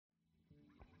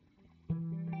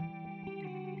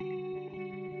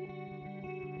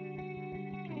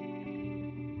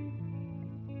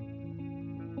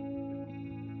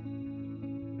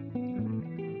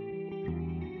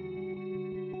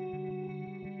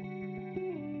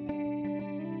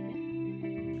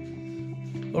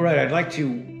All right, I'd like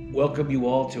to welcome you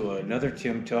all to another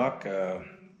Tim Talk. I'd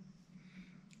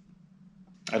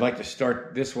like to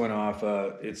start this one off.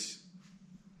 It's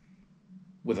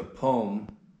with a poem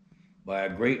by a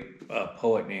great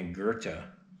poet named Goethe,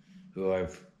 who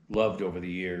I've loved over the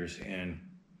years. And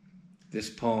this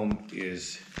poem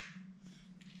is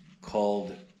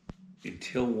called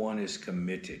Until One is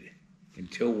Committed.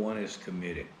 Until One is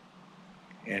Committed.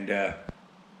 And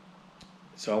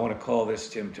so I want to call this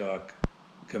Tim Talk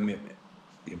Commitment,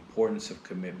 the importance of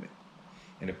commitment.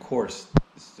 And of course,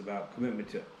 this is about commitment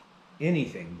to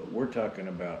anything, but we're talking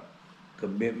about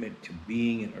commitment to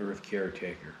being an earth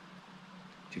caretaker,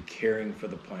 to caring for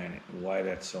the planet, and why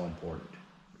that's so important.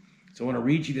 So I want to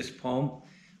read you this poem.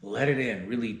 Let it in,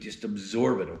 really just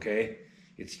absorb it, okay?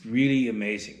 It's really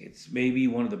amazing. It's maybe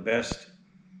one of the best,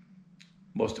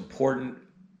 most important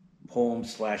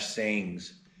poems /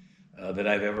 sayings that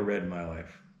I've ever read in my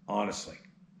life, honestly.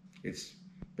 It's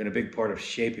been a big part of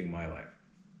shaping my life.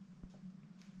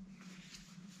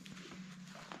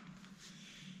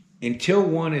 Until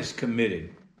one is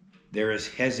committed, there is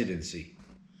hesitancy,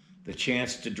 the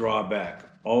chance to draw back,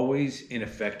 always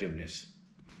ineffectiveness.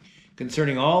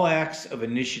 Concerning all acts of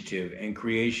initiative and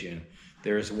creation,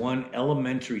 there is one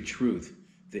elementary truth,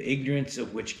 the ignorance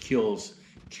of which kills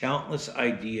countless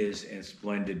ideas and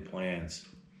splendid plans.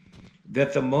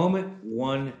 That the moment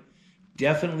one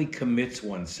definitely commits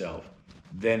oneself,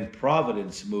 then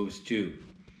providence moves too.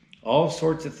 All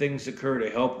sorts of things occur to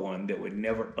help one that would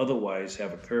never otherwise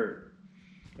have occurred.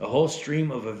 A whole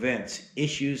stream of events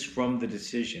issues from the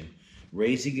decision,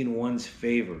 raising in one's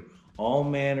favor all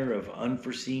manner of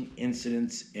unforeseen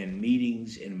incidents and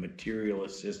meetings and material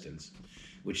assistance,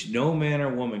 which no man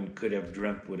or woman could have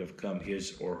dreamt would have come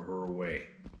his or her way.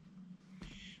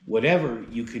 Whatever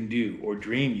you can do or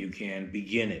dream you can,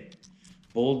 begin it.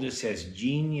 Boldness has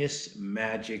genius,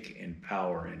 magic, and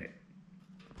power in it.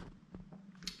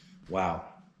 Wow.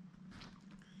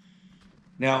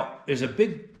 Now, there's a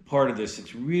big part of this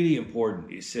that's really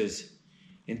important. It says,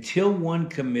 until one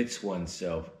commits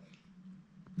oneself,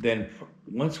 then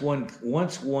once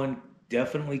one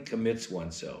definitely commits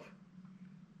oneself,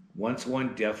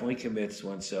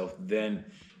 then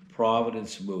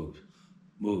providence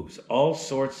moves. All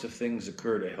sorts of things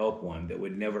occur to help one that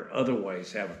would never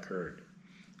otherwise have occurred.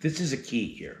 This is a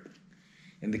key here.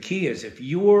 And the key is if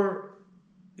you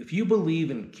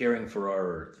believe in caring for our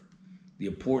earth, the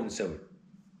importance of it,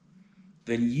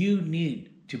 then you need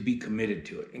to be committed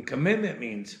to it. And commitment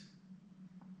means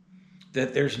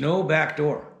that there's no back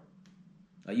door.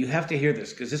 Now, you have to hear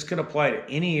this because this can apply to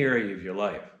any area of your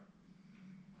life.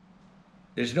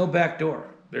 There's no back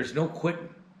door. There's no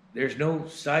quitting. There's no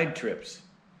side trips.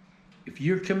 If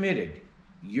you're committed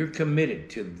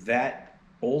to that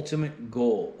ultimate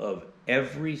goal of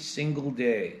every single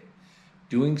day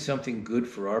doing something good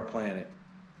for our planet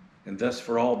and thus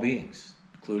for all beings,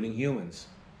 including humans.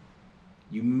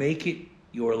 You make it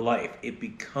your life. It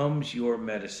becomes your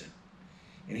medicine.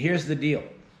 And here's the deal.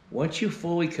 Once you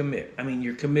fully commit,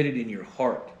 you're committed in your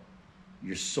heart,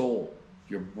 your soul,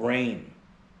 your brain,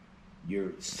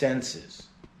 your senses.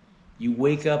 You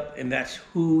wake up and that's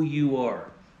who you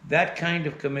are. That kind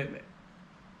of commitment.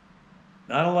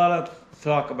 Not a lot of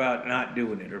talk about not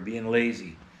doing it or being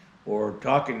lazy or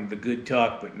talking the good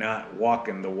talk but not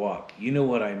walking the walk. You know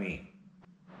what I mean.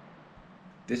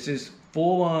 This is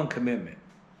full-on commitment.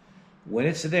 When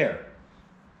it's there,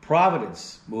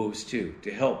 providence moves too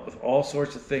to help with all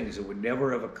sorts of things that would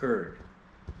never have occurred.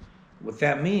 What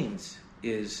that means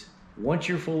is once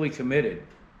you're fully committed,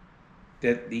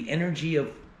 that the energy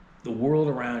of the world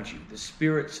around you, the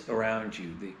spirits around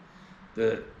you,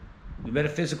 the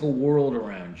metaphysical world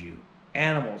around you,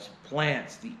 animals,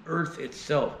 plants, the earth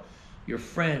itself, your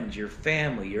friends, your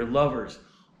family, your lovers,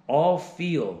 all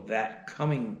feel that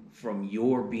coming from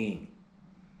your being.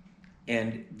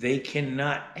 And they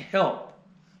cannot help,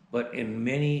 but in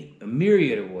a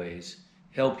myriad of ways,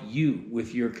 help you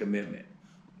with your commitment.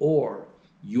 Or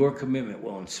your commitment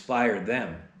will inspire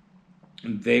them,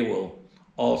 and they will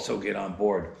also get on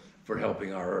board for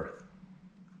helping our earth.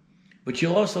 But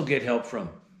you'll also get help from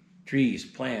trees,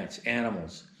 plants,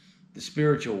 animals, the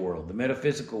spiritual world, the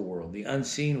metaphysical world, the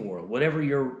unseen world, whatever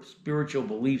your spiritual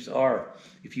beliefs are,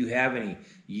 if you have any,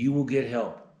 you will get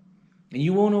help. And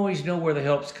you won't always know where the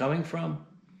help's coming from,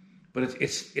 but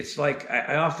it's like,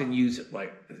 I often use it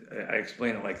like, I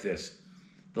explain it like this.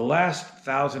 The last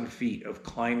 1,000 feet of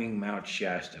climbing Mount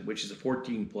Shasta, which is a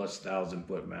 14,000+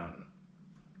 foot mountain,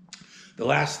 the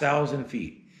last 1,000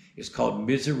 feet is called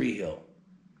Misery Hill.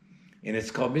 And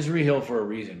it's called Misery Hill for a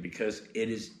reason, because it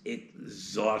is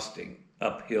exhausting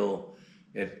uphill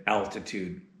at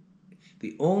altitude.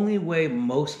 The only way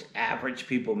most average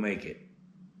people make it,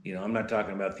 I'm not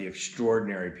talking about the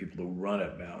extraordinary people who run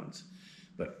up mountains,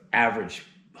 but average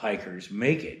hikers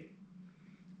make it,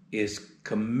 is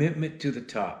commitment to the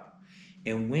top.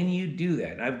 And when you do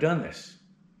that, and I've done this,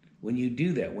 when you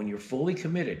do that, when you're fully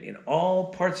committed in all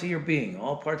parts of your being,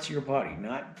 all parts of your body,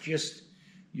 not just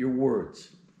your words,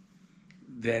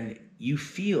 then you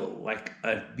feel like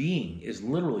a being is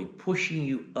literally pushing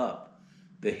you up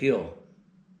the hill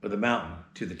or the mountain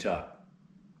to the top.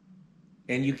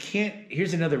 And you can't,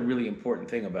 here's another really important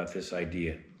thing about this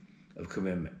idea of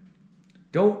commitment.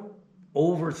 Don't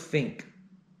overthink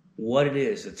what it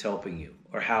is that's helping you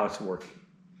or how it's working.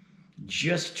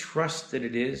 Just trust that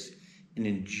it is and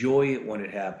enjoy it when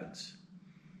it happens.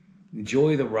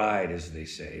 Enjoy the ride, as they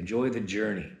say. Enjoy the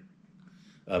journey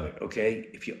of it, okay?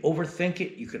 If you overthink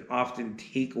it, you can often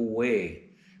take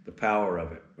away the power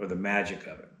of it or the magic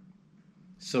of it.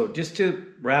 So just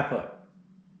to wrap up,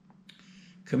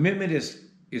 commitment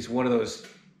is one of those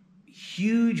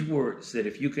huge words that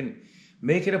if you can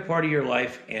make it a part of your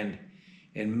life and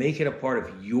make it a part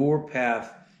of your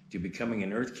path to becoming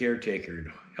an earth caretaker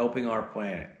and helping our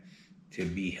planet to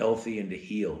be healthy and to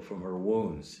heal from her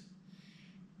wounds,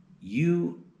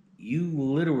 you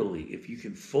literally, if you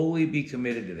can fully be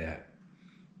committed to that,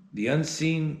 the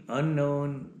unseen,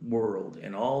 unknown world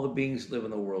and all the beings that live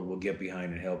in the world will get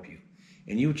behind and help you.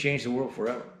 And you will change the world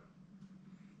forever.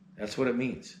 That's what it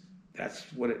means. That's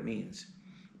what it means.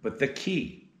 But the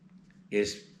key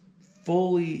is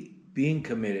fully being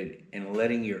committed and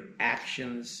letting your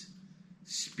actions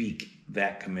speak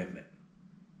that commitment.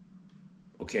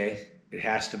 Okay? It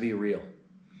has to be real.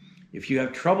 If you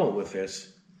have trouble with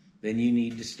this, then you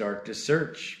need to start to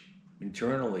search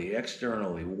internally,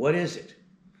 externally. What is it?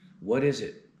 What is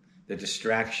it that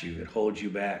distracts you, that holds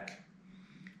you back?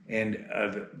 And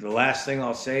the last thing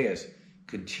I'll say is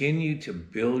continue to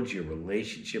build your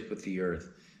relationship with the earth,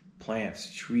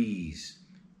 plants, trees,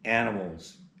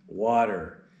 animals,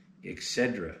 water,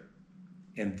 etc.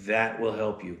 And that will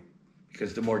help you,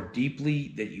 because the more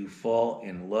deeply that you fall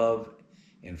in love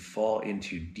and fall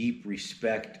into deep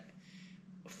respect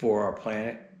for our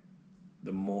planet,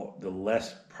 the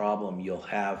less problem you'll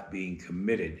have being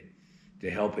committed to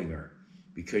helping her,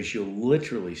 because you'll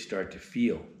literally start to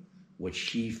feel what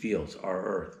she feels, our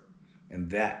earth. And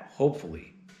that,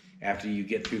 hopefully, after you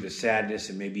get through the sadness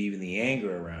and maybe even the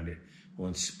anger around it, will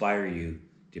inspire you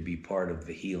to be part of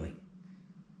the healing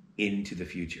into the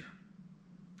future.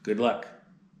 Good luck.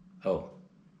 Ho.